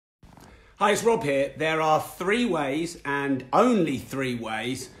Hi, it's Rob here. There are 3 ways, and only 3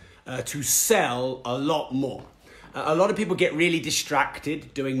 ways, to sell a lot more. A lot of people get really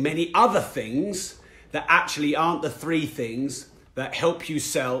distracted doing many other things that actually aren't the 3 things that help you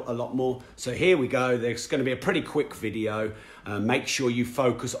sell a lot more. So here we go. There's going to be a pretty quick video. Make sure you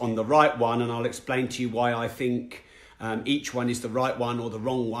focus on the right one, and I'll explain to you why I think each one is the right one or the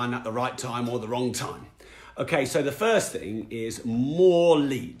wrong one at the right time or the wrong time. Okay, so the first thing is more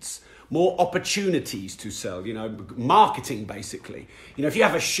leads. More opportunities to sell, marketing basically. If you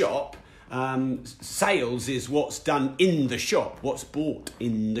have a shop, sales is what's done in the shop, what's bought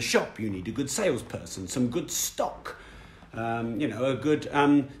in the shop. You need a good salesperson, some good stock, a good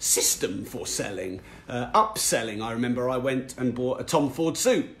system for selling, upselling. I remember I went and bought a Tom Ford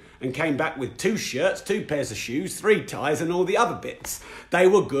suit and came back with 2 shirts, 2 pairs of shoes, 3 ties and all the other bits. They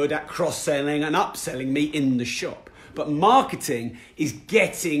were good at cross-selling and upselling me in the shop. But marketing is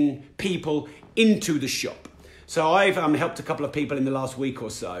getting people into the shop. So I've helped a couple of people in the last week or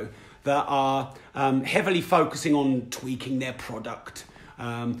so that are heavily focusing on tweaking their product,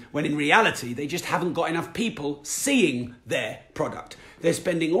 when in reality, they just haven't got enough people seeing their product. They're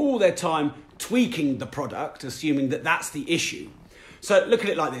spending all their time tweaking the product, assuming that that's the issue. So look at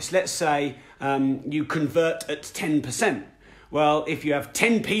it like this. Let's say you convert at 10%. Well, if you have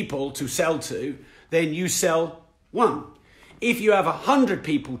 10 people to sell to, then you sell 1. If you have 100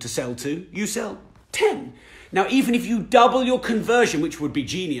 people to sell to, you sell 10. Now, even if you double your conversion, which would be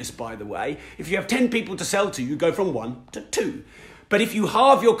genius, by the way, if you have 10 people to sell to, you go from 1 to 2. But if you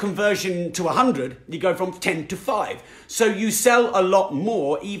halve your conversion to 100, you go from 10 to 5. So you sell a lot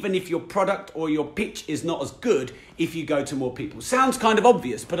more, even if your product or your pitch is not as good, if you go to more people. Sounds kind of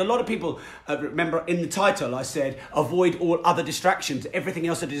obvious, but a lot of people, remember in the title I said, avoid all other distractions. Everything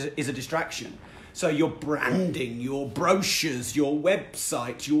else is a distraction. So your branding, your brochures, your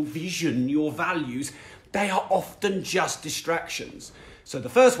website, your vision, your values, they are often just distractions. So the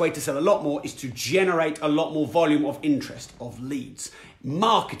first way to sell a lot more is to generate a lot more volume of interest, of leads.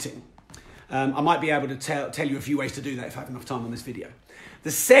 Marketing. I might be able to tell you a few ways to do that if I have enough time on this video.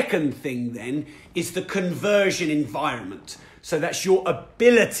 The second thing then is the conversion environment. So that's your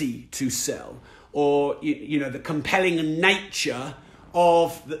ability to sell, or the compelling nature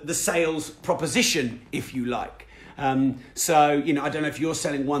of the sales proposition, if you like. I don't know if you're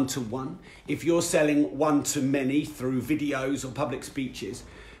selling one-to-one, if you're selling one-to-many through videos or public speeches,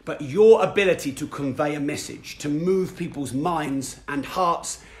 but your ability to convey a message, to move people's minds and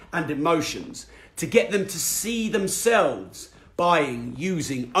hearts and emotions, to get them to see themselves buying,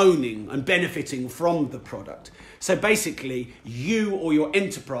 using, owning and benefiting from the product. So basically, you or your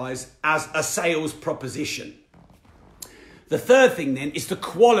enterprise as a sales proposition. The third thing then is the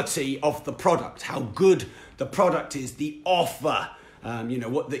quality of the product, how good the product is, the offer,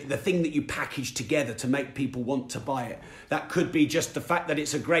 the thing that you package together to make people want to buy it. That could be just the fact that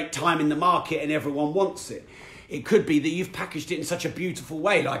it's a great time in the market and everyone wants it. It could be that you've packaged it in such a beautiful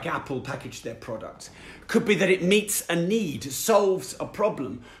way, like Apple packaged their products. Could be that it meets a need, solves a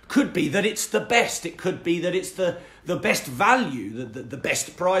problem. Could be that it's the best. It could be that it's the best value, the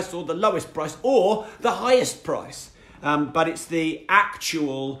best price or the lowest price or the highest price. But it's the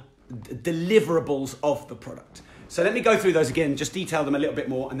actual deliverables of the product. So let me go through those again, just detail them a little bit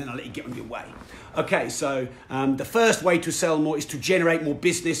more, and then I'll let you get on your way. Okay, so the first way to sell more is to generate more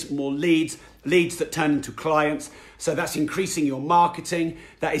business, more leads that turn into clients. So that's increasing your marketing.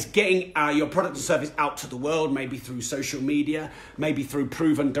 That is getting your product and service out to the world, maybe through social media, maybe through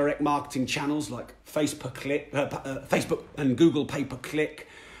proven direct marketing channels like Facebook and Google pay-per-click.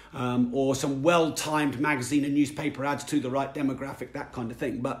 Or some well-timed magazine and newspaper ads to the right demographic, that kind of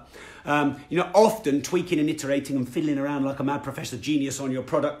thing. But, often tweaking and iterating and fiddling around like a mad professor genius on your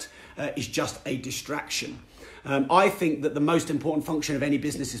product is just a distraction. I think that the most important function of any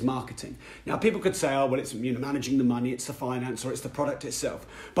business is marketing. Now, people could say, oh, well, it's managing the money, it's the finance, or it's the product itself.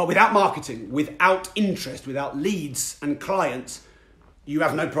 But without marketing, without interest, without leads and clients, you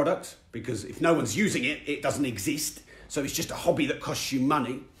have no product, because if no one's using it, it doesn't exist. So it's just a hobby that costs you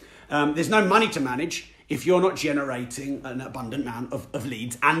money. There's no money to manage if you're not generating an abundant amount of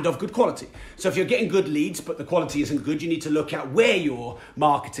leads and of good quality. So if you're getting good leads, but the quality isn't good, you need to look at where you're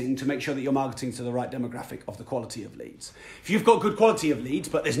marketing to make sure that you're marketing to the right demographic of the quality of leads. If you've got good quality of leads,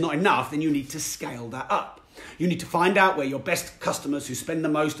 but there's not enough, then you need to scale that up. You need to find out where your best customers who spend the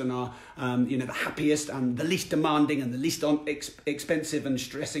most and are the happiest and the least demanding and the least expensive and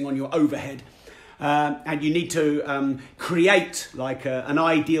stressing on your overhead. And you need to create like an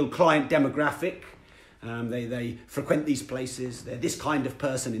ideal client demographic. They frequent these places. They're this kind of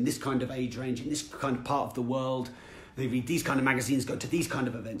person in this kind of age range, in this kind of part of the world. they read these kind of magazines, go to these kind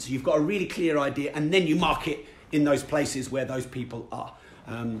of events. So you've got a really clear idea, and then you market in those places where those people are.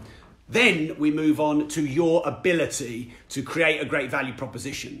 Then we move on to your ability to create a great value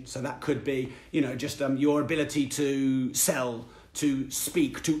proposition. So that could be, just your ability to sell, to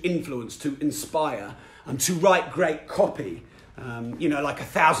speak, to influence, to inspire, and to write great copy. Like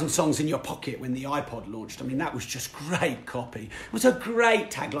 1,000 songs in your pocket when the iPod launched. I mean, that was just great copy. It was a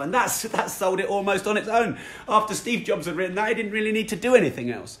great tagline. That sold it almost on its own. After Steve Jobs had written that, he didn't really need to do anything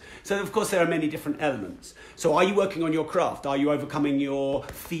else. So, of course, there are many different elements. So are you working on your craft? Are you overcoming your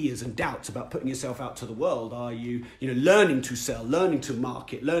fears and doubts about putting yourself out to the world? Are you, learning to sell, learning to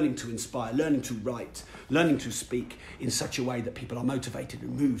market, learning to inspire, learning to write, learning to speak in such a way that people are motivated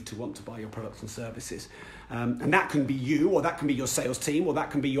and moved to want to buy your products and services? And that can be you, or that can be your sales team, or that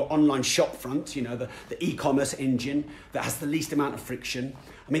can be your online shop front, the e-commerce engine that has the least amount of friction.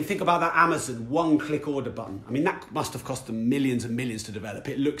 I mean, think about that Amazon one-click order button. I mean, that must have cost them millions and millions to develop.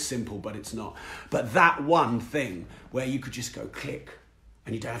 It looks simple, but it's not. But that one thing where you could just go click,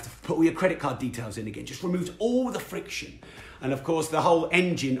 and you don't have to put all your credit card details in again, just removes all the friction. And of course, the whole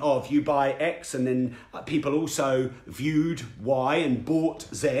engine of you buy X, and then people also viewed Y and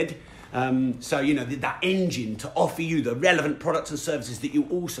bought Z. That engine to offer you the relevant products and services that you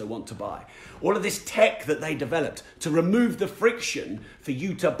also want to buy. All of this tech that they developed to remove the friction for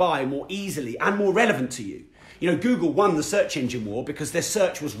you to buy more easily and more relevant to you. Google won the search engine war because their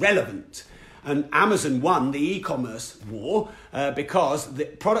search was relevant. And Amazon won the e-commerce war because the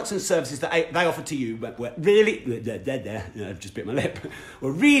products and services that they offered to you were really, I've just bit my lip,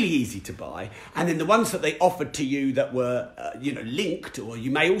 were really easy to buy. And then the ones that they offered to you that were, linked, or you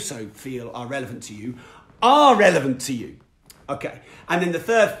may also feel are relevant to you, are relevant to you. Okay, and then the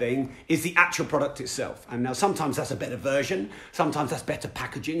third thing is the actual product itself. And now sometimes that's a better version, sometimes that's better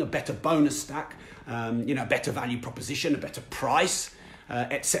packaging, a better bonus stack, a better value proposition, a better price,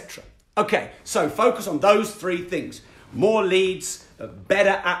 etc. Okay, so focus on those three things. More leads,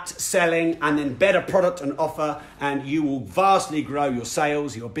 better at selling, and then better product and offer, and you will vastly grow your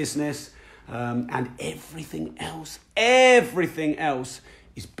sales, your business, and everything else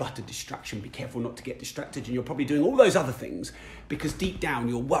is but a distraction. Be careful not to get distracted, and you're probably doing all those other things because deep down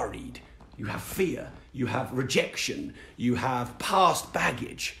you're worried. You have fear, you have rejection, you have past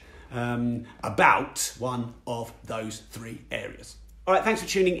baggage about one of those three areas. All right, thanks for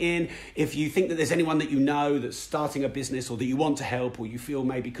tuning in. If you think that there's anyone that you know that's starting a business, or that you want to help, or you feel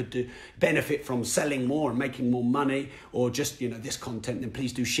maybe could benefit from selling more and making more money, or just, this content, then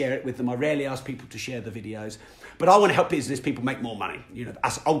please do share it with them. I rarely ask people to share the videos, but I want to help business people make more money.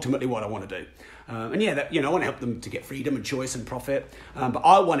 That's ultimately what I want to do. I want to help them to get freedom and choice and profit. But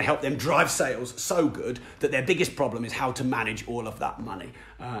I want to help them drive sales so good that their biggest problem is how to manage all of that money.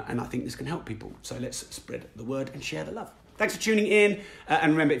 And I think this can help people. So let's spread the word and share the love. Thanks for tuning in.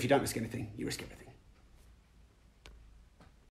 And remember, if you don't risk anything, you risk everything.